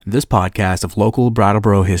This podcast of local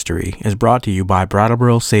Brattleboro history is brought to you by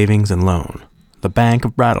Brattleboro Savings and Loan, the Bank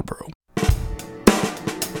of Brattleboro.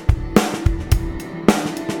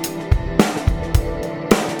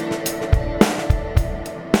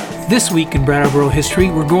 This week in Brattleboro history,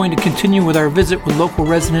 we're going to continue with our visit with local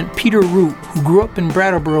resident Peter Root, who grew up in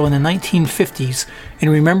Brattleboro in the 1950s and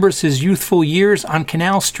remembers his youthful years on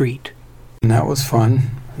Canal Street. And that was fun.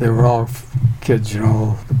 They were all kids,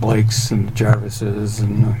 the Blakes and the Jarvises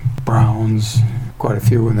and the Browns, quite a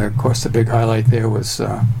few. And of course, the big highlight there was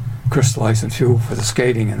Crystal Ice and Fuel for the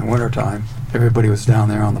skating in the wintertime. Everybody was down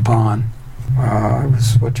there on the pond. I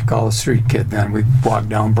was what you call a street kid then. We'd walk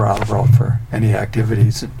down Brattleboro for any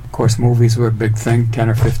activities. And of course, movies were a big thing, 10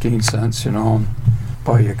 or 15 cents, and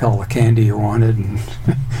buy you all the candy you wanted and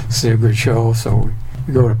see a good show. So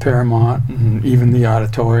we go to Paramount and even the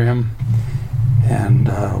auditorium and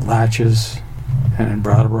Latches. And in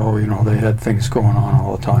Brattleboro, they had things going on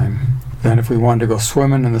all the time. Then if we wanted to go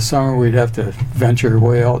swimming in the summer, we'd have to venture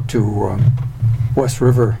way out to West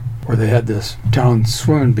River, where they had this town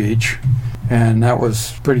swimming beach. And that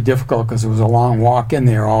was pretty difficult because it was a long walk in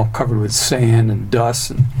there, all covered with sand and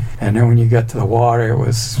dust. And then when you got to the water, it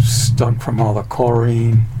was stunk from all the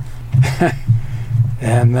chlorine.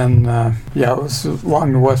 And then, it was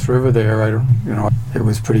along the West River there. It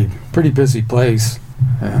was pretty busy place.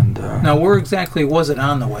 And now, where exactly was it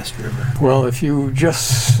on the West River? Well, if you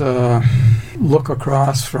just look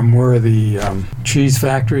across from where the cheese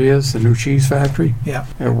factory is, the new cheese factory,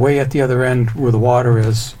 way at the other end where the water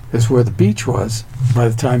is where the beach was. By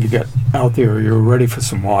the time you got out there, you were ready for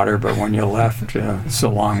some water, but when you left, it's a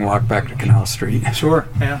long walk back to Canal Street. Sure,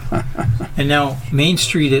 yeah. And now, Main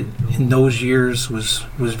Street in those years was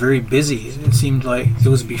very busy. It seemed like it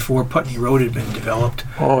was before Putney Road had been developed.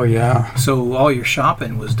 Oh, yeah. So all your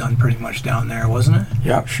shopping was done pretty much down there, wasn't it?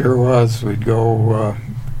 Yeah, sure was. We'd go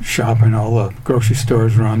shopping all the grocery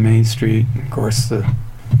stores around Main Street. Of course, the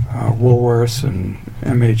Woolworths and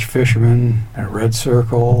M.H. Fisherman and Red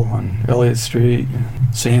Circle on Elliott Street,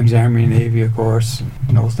 Sam's Army and Navy, of course.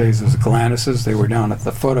 In those days, it was Glannis's. They were down at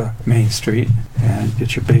the foot of Main Street, and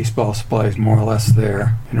get your baseball supplies more or less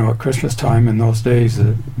there. At Christmas time in those days,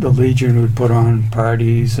 the Legion would put on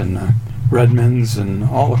parties, and Redmonds and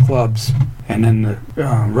all the clubs. And then the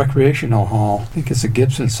recreational hall, I think it's the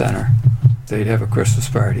Gibson Center, they'd have a Christmas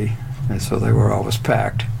party, and so they were always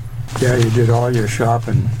packed. Yeah, you did all your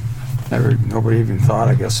shopping. Nobody even thought,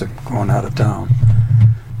 I guess, of going out of town.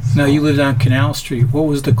 Now, you lived on Canal Street. What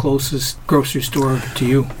was the closest grocery store to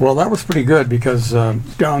you? Well, that was pretty good because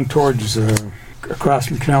down towards, across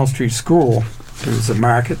from Canal Street School, there was a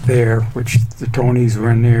market there, which the Tonys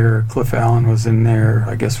were in there, Cliff Allen was in there,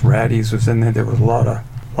 I guess Ratty's was in there. There was a lot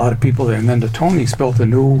of people there. And then the Tonys built a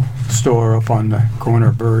new store up on the corner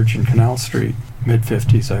of Burge and Canal Street,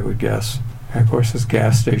 mid-50s, I would guess. And of course, there's a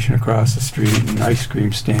gas station across the street and an ice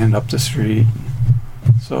cream stand up the street.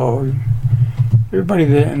 So everybody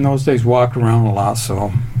there in those days walked around a lot,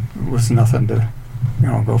 so it was nothing to,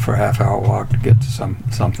 go for a half-hour walk to get to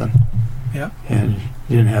something. Yeah. And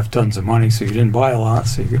you didn't have tons of money, so you didn't buy a lot,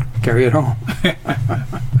 so you could carry it home.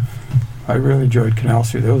 I really enjoyed Canal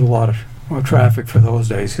Street. There was a lot of traffic for those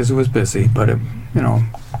days because it was busy, but it,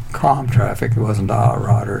 calm traffic. It wasn't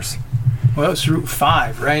rotters. Well, it was Route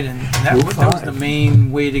 5, right? And that was the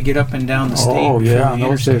main way to get up and down the state. Oh, yeah. In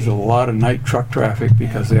those days, there was a lot of night truck traffic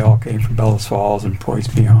because they all came from Bellows Falls and points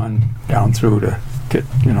beyond, down through to get,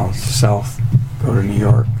 south, go to New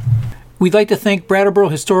York. We'd like to thank Brattleboro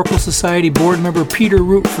Historical Society board member Peter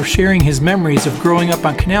Root for sharing his memories of growing up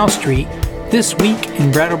on Canal Street this week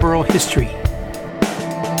in Brattleboro history.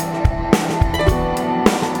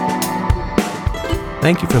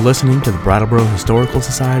 Thank you for listening to the Brattleboro Historical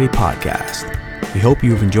Society podcast. We hope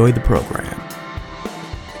you've enjoyed the program.